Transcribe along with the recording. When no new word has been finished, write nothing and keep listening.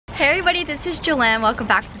Hey everybody, this is Jewelyn. Welcome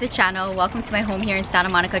back to the channel. Welcome to my home here in Santa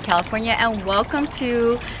Monica, California, and welcome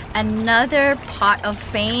to another pot of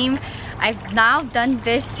fame. I've now done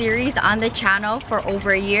this series on the channel for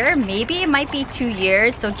over a year. Maybe it might be 2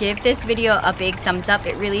 years, so give this video a big thumbs up.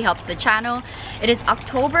 It really helps the channel. It is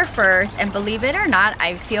October 1st, and believe it or not,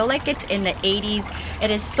 I feel like it's in the 80s.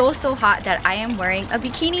 It is so hot that I am wearing a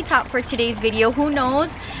bikini top for today's video. Who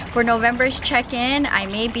knows? For November's check-in, I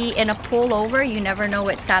may be in a pullover. You never know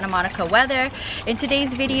with Santa Monica weather. In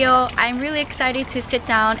today's video, I'm really excited to sit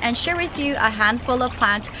down and share with you a handful of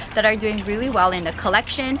plants that are doing really well in the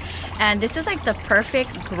collection. And this is like the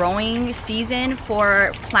perfect growing season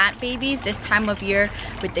for plant babies this time of year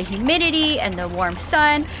with the humidity and the warm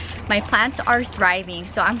sun. My plants are thriving,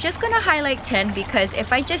 so I'm just gonna highlight 10 because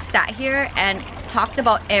if I just sat here and talked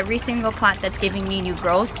about every single plant that's giving me new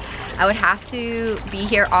growth, I would have to be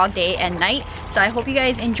here all day and night. So I hope you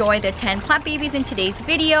guys enjoy the 10 plant babies in today's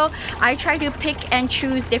video. I try to pick and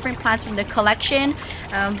choose different plants from the collection,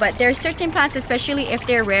 but there are certain plants, especially if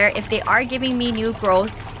they're rare, if they are giving me new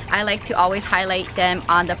growth, I like to always highlight them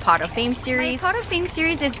on the Pot of Fame series. My Pot of Fame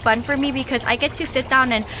series is fun for me because I get to sit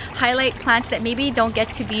down and highlight plants that maybe don't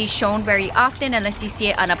get to be shown very often unless you see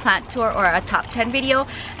it on a plant tour or a top 10 video.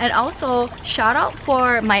 And also shout out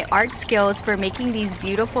for my art skills for making these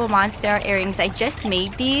beautiful Monstera earrings. I just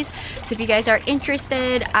made these, so if you guys are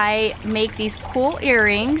interested, I make these cool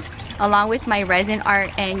earrings along with my resin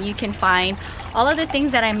art, and you can find all of the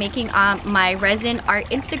things that I'm making on my resin art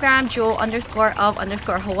Instagram,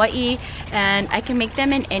 jewel_of_Hawaii, and I can make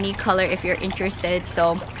them in any color if you're interested.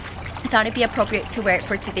 So I thought it'd be appropriate to wear it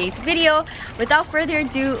for today's video. Without further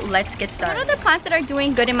ado, let's get started. One of the plants that are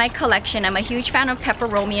doing good in my collection, I'm a huge fan of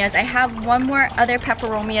peperomias. I have one more other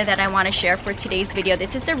peperomia that I want to share for today's video.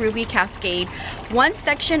 This is the Ruby Cascade. One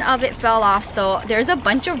section of it fell off, so there's a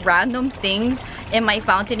bunch of random things in my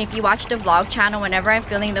fountain. If you watch the vlog channel, whenever I'm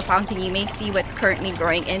filling the fountain, you may see what's currently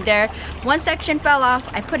growing in there. One section fell off.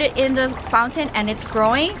 I put it in the fountain and it's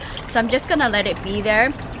growing, so I'm just gonna let it be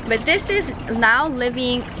there. But this is now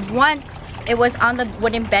living, once it was on the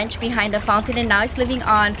wooden bench behind the fountain, and now it's living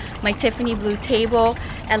on my Tiffany blue table.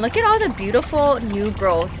 And look at all the beautiful new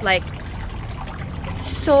growth, like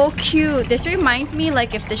so cute. This reminds me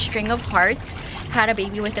like if the String of Hearts had a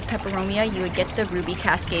baby with the peperomia, you would get the Ruby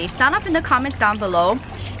Cascade. Sound off in the comments down below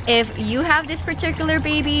if you have this particular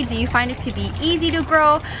baby. Do you find it to be easy to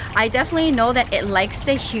grow? I definitely know that it likes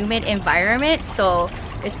the humid environment, so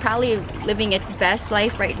it's probably living its best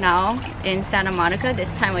life right now in Santa Monica this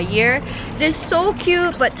time of year. It is so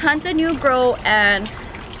cute, but tons of new growth, and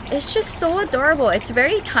it's just so adorable. It's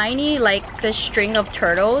very tiny, like the string of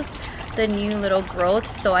turtles, the new little growth.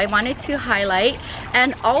 So I wanted to highlight.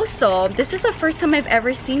 And also, this is the first time I've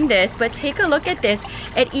ever seen this, but take a look at this.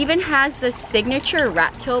 It even has the signature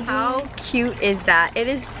rat tail bloom. How cute is that? It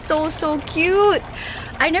is so cute.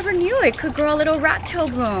 I never knew it could grow a little rat tail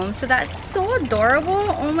bloom, so that's so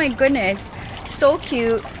adorable. Oh my goodness, so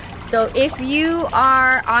cute. So if you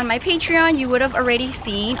are on my Patreon, you would have already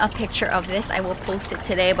seen a picture of this. I will post it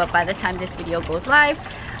today, but by the time this video goes live,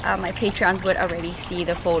 my Patreons would already see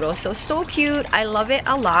the photo. So cute. I love it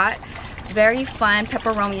a lot. Very fun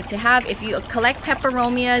peperomia to have. If you collect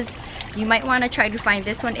peperomias, you might want to try to find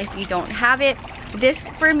this one if you don't have it. This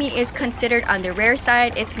for me is considered on the rare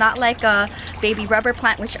side. It's not like a baby rubber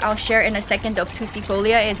plant, which I'll share in a second. The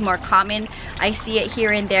obtusifolia is more common. I see it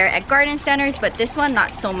here and there at garden centers, but this one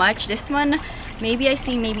not so much. This one maybe I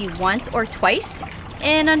see maybe once or twice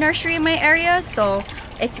in a nursery in my area, so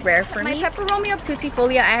it's rare for me. My peperomia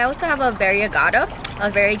obtusifolia, I also have a variegata, a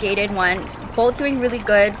variegated one, both doing really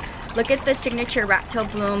good. Look at the signature rat tail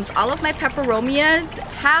blooms. All of my peperomias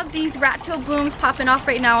have these rat tail blooms popping off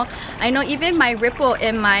right now. I know even my ripple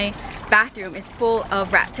in my bathroom is full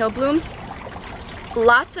of rat tail blooms.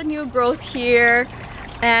 Lots of new growth here.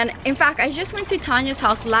 And in fact, I just went to Tanya's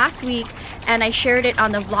house last week and I shared it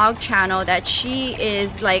on the vlog channel that she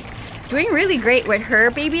is like doing really great with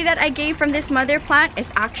her baby that I gave from this mother plant.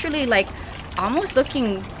 It's actually like almost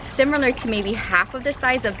looking similar to maybe half of the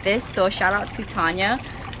size of this. So shout out to Tanya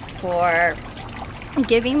for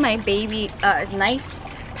giving my baby a nice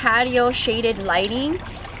patio shaded lighting,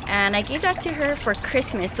 and I gave that to her for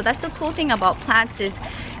Christmas. So that's the cool thing about plants, is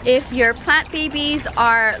if your plant babies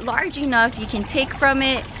are large enough, you can take from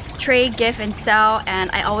it, trade, gift, and sell,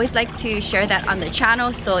 and I always like to share that on the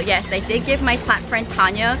channel. So yes, I did give my plant friend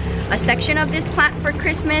Tanya a section of this plant for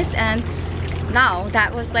Christmas, and now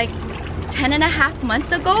that was like 10.5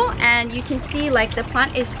 months ago, and you can see like the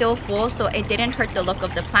plant is still full, so it didn't hurt the look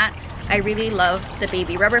of the plant. I really love the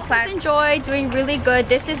baby rubber plant. Enjoy, doing really good.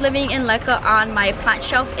 This is living in Leka on my plant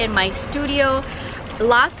shelf in my studio.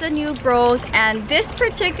 lots of new growth, and this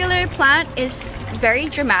particular plant is very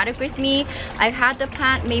dramatic with me. I've had the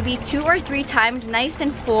plant maybe 2 or 3 times nice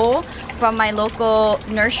and full from my local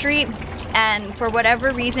nursery, and for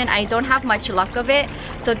whatever reason I don't have much luck of it.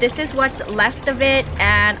 So this is what's left of it,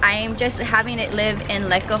 and I am just having it live in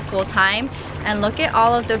LECA full time, and look at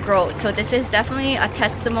all of the growth. So this is definitely a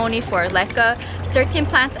testimony for LECA. Certain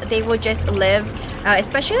plants, they will just live,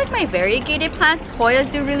 especially like my variegated plants.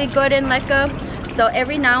 Hoyas do really good in LECA. So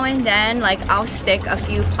every now and then, like, I'll stick a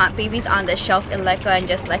few plant babies on the shelf in LECA and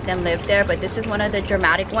just let them live there. But this is one of the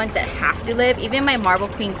dramatic ones that have to live. Even my Marble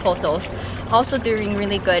Queen pothos also doing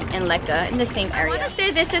really good in LECA in the same area. I want to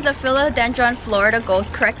say this is a Philodendron Florida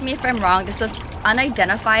Ghost. Correct me if I'm wrong. This was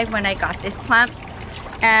unidentified when I got this plant.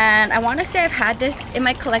 And I want to say I've had this in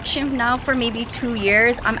my collection now for maybe 2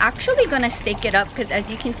 years. I'm actually going to stake it up because, as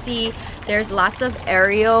you can see, there's lots of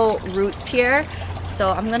aerial roots here. So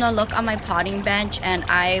I'm gonna look on my potting bench and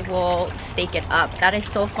I will stake it up. That is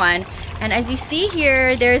so fun. And as you see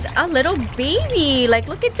here, there's a little baby. Like,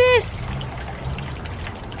 look at this.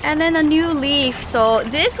 And then a new leaf. So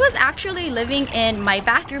this was actually living in my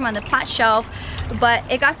bathroom on the plant shelf, but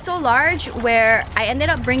it got so large where I ended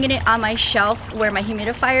up bringing it on my shelf where my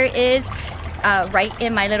humidifier is, right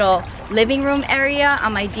in my little living room area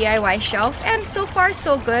on my DIY shelf. And so far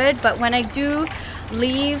so good. But when I do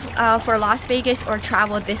leave for Las Vegas or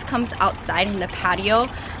travel, this comes outside in the patio,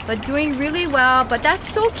 but doing really well. But that's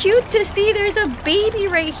so cute to see. There's a baby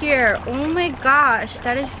right here. Oh my gosh,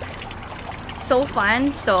 that is so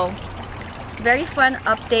fun. So very fun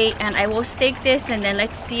update, and I will stake this and then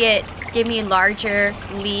let's see it give me larger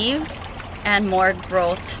leaves and more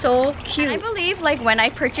growth. So cute. I believe like when I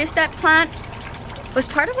purchased that plant, was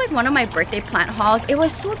part of like one of my birthday plant hauls. It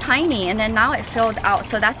was so tiny, and then now it filled out,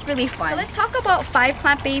 so that's really fun. So let's talk about 5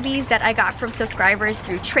 plant babies that I got from subscribers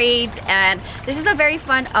through trades, and this is a very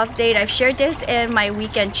fun update. I've shared this in my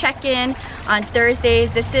weekend check-in on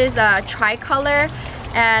Thursdays. This is a tricolor,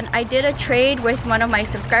 and I did a trade with one of my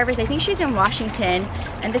subscribers. I think she's in Washington,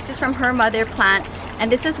 and this is from her mother plant, and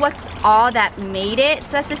this is what's all that made it.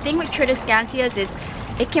 So that's the thing with Tridescantias, is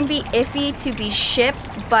it can be iffy to be shipped,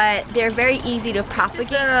 but they're very easy to propagate.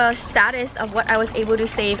 The status of what I was able to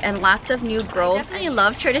save, and lots of new growth. I definitely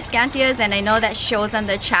love Tridescantias, and I know that shows on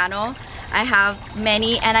the channel. I have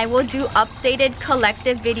many, and I will do updated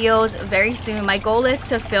collective videos very soon. My goal is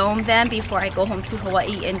to film them before I go home to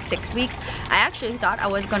Hawaii in 6 weeks. I actually thought I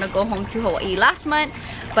was gonna go home to Hawaii last month,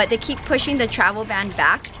 but they keep pushing the travel ban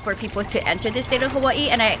back for people to enter the state of Hawaii,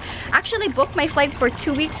 and I actually booked my flight for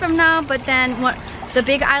 2 weeks from now. But then the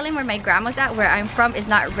big island where my grandma's at, where I'm from, is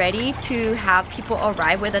not ready to have people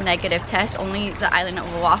arrive with a negative test, only the island of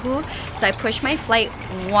Oahu. So I pushed my flight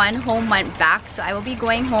 1 whole month back. So I will be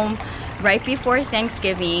going home right before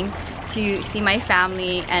Thanksgiving to see my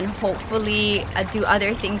family, and hopefully do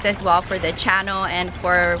other things as well for the channel and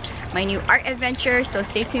for my new art adventure. So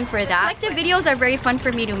stay tuned for that. Like, the videos are very fun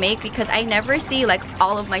for me to make because I never see like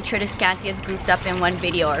all of my Tridescantias grouped up in one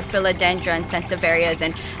video, or Philodendron, Sansevieras,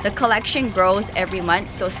 and the collection grows every month.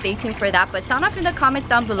 So stay tuned for that. But sound off in the comments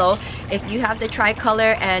down below if you have the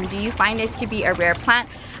tricolor, and do you find this to be a rare plant?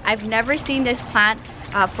 I've never seen this plant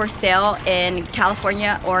for sale in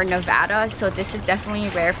California or Nevada, so this is definitely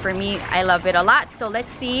rare for me. I love it a lot. So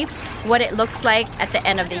let's see what it looks like at the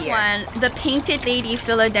end of the year. The Painted Lady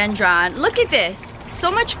Philodendron. Look at this,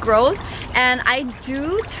 so much growth, and I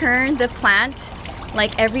do turn the plant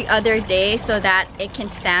like every other day so that it can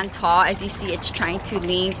stand tall. As you see, it's trying to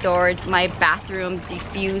lean towards my bathroom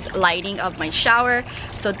diffuse lighting of my shower.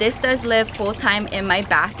 So this does live full-time in my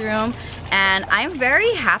bathroom, and I'm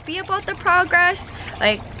very happy about the progress.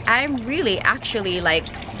 Like, I'm really actually like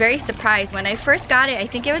very surprised. When I first got it, I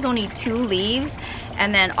think it was only 2 leaves,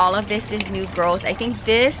 and then all of this is new growth. I think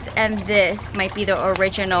this and this might be the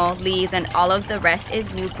original leaves, and all of the rest is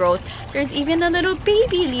new growth. There's even a little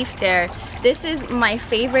baby leaf there. This is my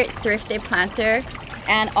favorite thrifted planter,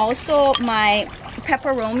 and also my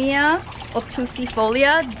Peperomia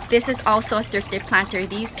obtusifolia. This is also a thrifted planter.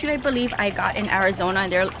 These 2 I believe I got in Arizona,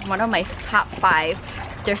 and they're one of my top 5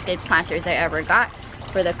 thrifted planters I ever got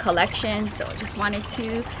for the collection. So just wanted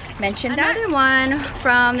to mention that. Another one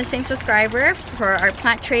from the same subscriber for our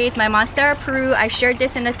plant trades, my Monstera Peru. I shared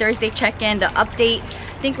this in the Thursday check-in, the update.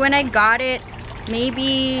 I think when I got it,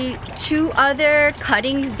 maybe 2 other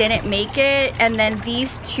cuttings didn't make it, and then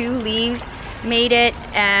these 2 leaves made it,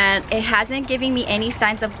 and it hasn't given me any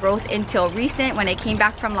signs of growth until recent when I came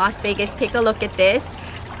back from Las Vegas. Take a look at this.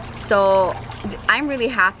 So I'm really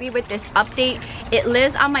happy with this update. It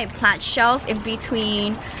lives on my plant shelf in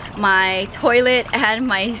between my toilet and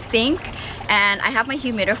my sink, and I have my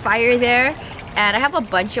humidifier there, and I have a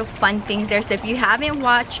bunch of fun things there. So if you haven't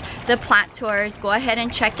watched the plant tours, go ahead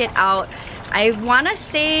and check it out. I want to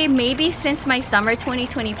say maybe since my summer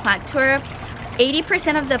 2020 plant tour,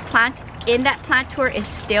 80% of the plants in that plant tour is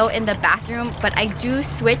still in the bathroom, but I do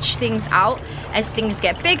switch things out as things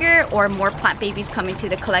get bigger or more plant babies come into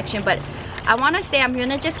the collection. But I want to say I'm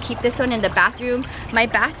gonna just keep this one in the bathroom. My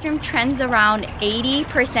bathroom trends around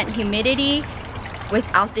 80% humidity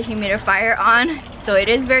without the humidifier on, so it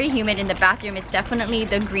is very humid in the bathroom. It's definitely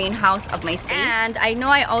the greenhouse of my space. And I know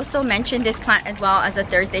I also mentioned this plant as well as a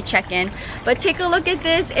Thursday check-in, but take a look at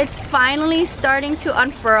this. It's finally starting to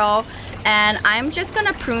unfurl, and I'm just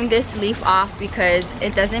gonna prune this leaf off because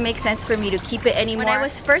it doesn't make sense for me to keep it anymore. When I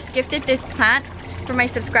was first gifted this plant for my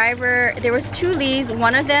subscriber, there was 2 leaves.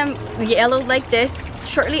 One of them yellowed like this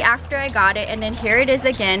shortly after I got it, and then here it is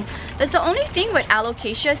again. That's the only thing with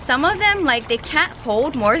alocasia. Some of them, like, they can't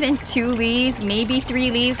hold more than 2 leaves, maybe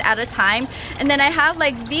 3 leaves at a time. And then I have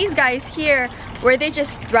like these guys here where they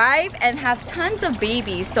just thrive and have tons of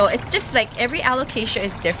babies. So it's just like every alocasia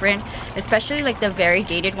is different, especially like the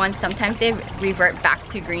variegated ones. Sometimes they revert back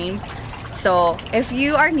to green. So if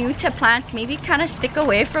you are new to plants, maybe kind of stick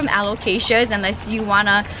away from alocasias unless you want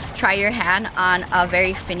to try your hand on a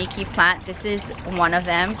very finicky plant. This is one of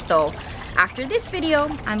them. So after this video,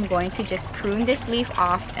 I'm going to just prune this leaf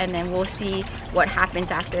off, and then we'll see what happens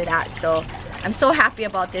after that. So I'm so happy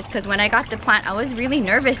about this because when I got the plant, I was really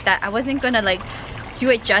nervous that I wasn't gonna like do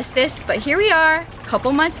it justice, but here we are a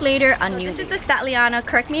couple months later. This is the Statliana.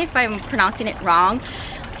 Correct me if I'm pronouncing it wrong.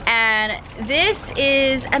 And this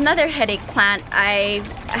is another headache plant. I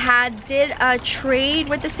did a trade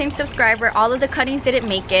with the same subscriber. All of the cuttings didn't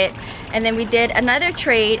make it, and then we did another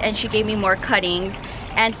trade and she gave me more cuttings,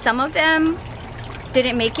 and some of them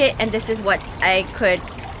didn't make it, and this is what I could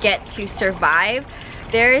get to survive.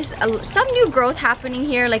 There's some new growth happening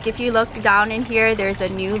here. Like if you look down in here, there's a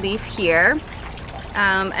new leaf here,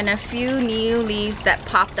 and a few new leaves that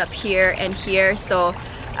popped up here and here. So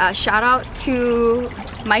shout out to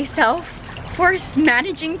myself for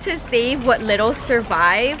managing to save what little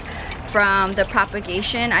survived from the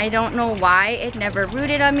propagation. I don't know why it never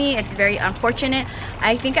rooted on me. It's very unfortunate.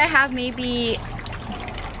 I think I have maybe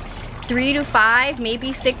 3 to 5,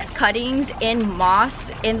 maybe 6 cuttings in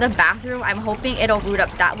moss in the bathroom. I'm hoping it'll root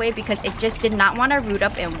up that way because it just did not want to root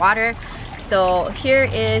up in water. So here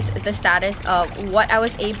is the status of what I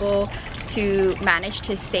was able to manage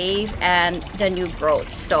to save and the new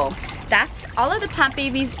growth. So that's all of the plant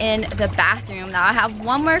babies in the bathroom. Now I have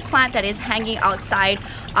one more plant that is hanging outside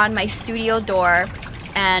on my studio door,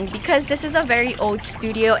 and because this is a very old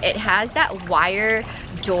studio, it has that wire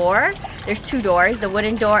door. There's 2 doors, the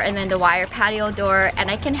wooden door and then the wire patio door,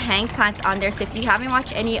 and I can hang plants on there. So if you haven't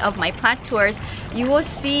watched any of my plant tours, you will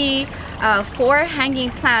see 4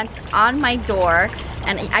 hanging plants on my door,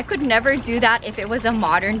 and I could never do that if it was a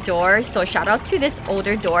modern door. So shout out to this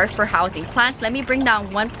older door for housing plants. Let me bring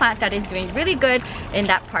down one plant that is doing really good in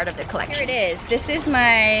that part of the collection. Here it is. This is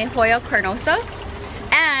my Hoya carnosa,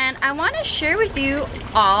 and I want to share with you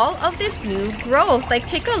all of this new growth. Like,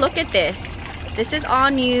 take a look at this. This is all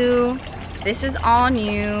new. This is all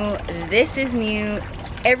new. This is new.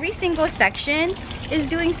 Every single section is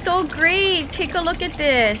doing so great. Take a look at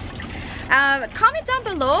this. Comment down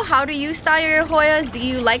below, how do you style your Hoyas? Do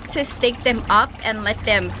you like to stake them up and let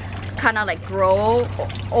them kind of like grow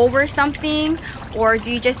over something, or do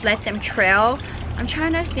you just let them trail? I'm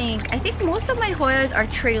trying to think. I think most of my Hoyas are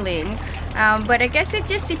trailing, but I guess it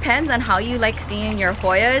just depends on how you like seeing your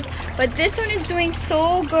Hoyas. But this one is doing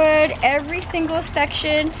so good. Every single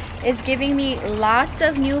section is giving me lots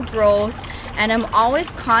of new growth, and I'm always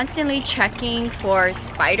constantly checking for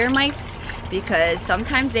spider mites because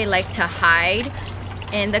sometimes they like to hide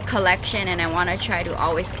in the collection, and I want to try to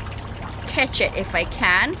always catch it if I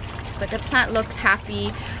can. But the plant looks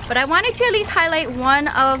happy. But I wanted to at least highlight one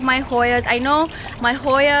of my Hoyas. I know my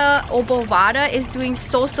Hoya obovata is doing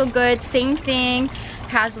so good. Same thing,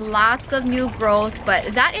 has lots of new growth.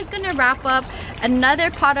 But that is going to wrap up another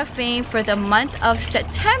pot of fame for the month of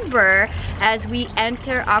September as we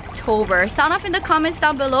enter October. Sound off in the comments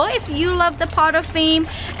down below if you love the pot of fame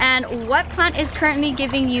and what plant is currently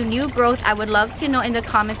giving you new growth. I would love to know in the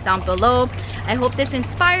comments down below. I hope this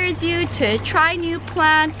inspires you to try new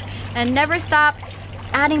plants and never stop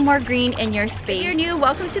adding more green in your space. If you're new,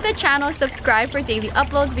 welcome to the channel. Subscribe for daily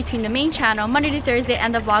uploads between the main channel Monday to Thursday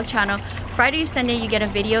and the vlog channel Friday to Sunday. You get a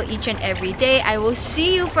video each and every day. I will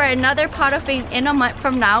see you for another pot of fame in a month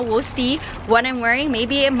from now. We'll see what I'm wearing.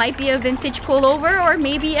 Maybe it might be a vintage pullover or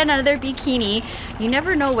maybe another bikini. You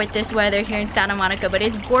never know with this weather here in Santa Monica, but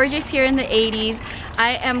it's gorgeous here in the 80s.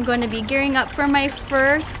 I am going to be gearing up for my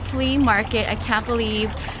first flea market. I can't believe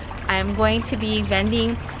I'm going to be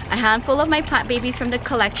vending a handful of my plant babies from the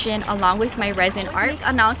collection along with my resin art.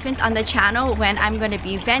 Announcements on the channel when I'm going to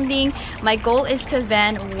be vending. My goal is to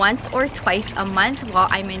vend once or twice a month while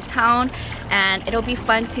I'm in town, and it'll be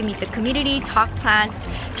fun to meet the community, talk plants,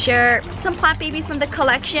 share some plant babies from the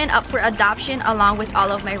collection up for adoption along with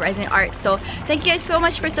all of my resin art. So thank you guys so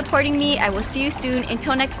much for supporting me. I will see you soon.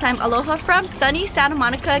 Until next time, aloha from sunny Santa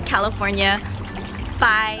Monica, California.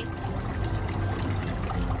 Bye.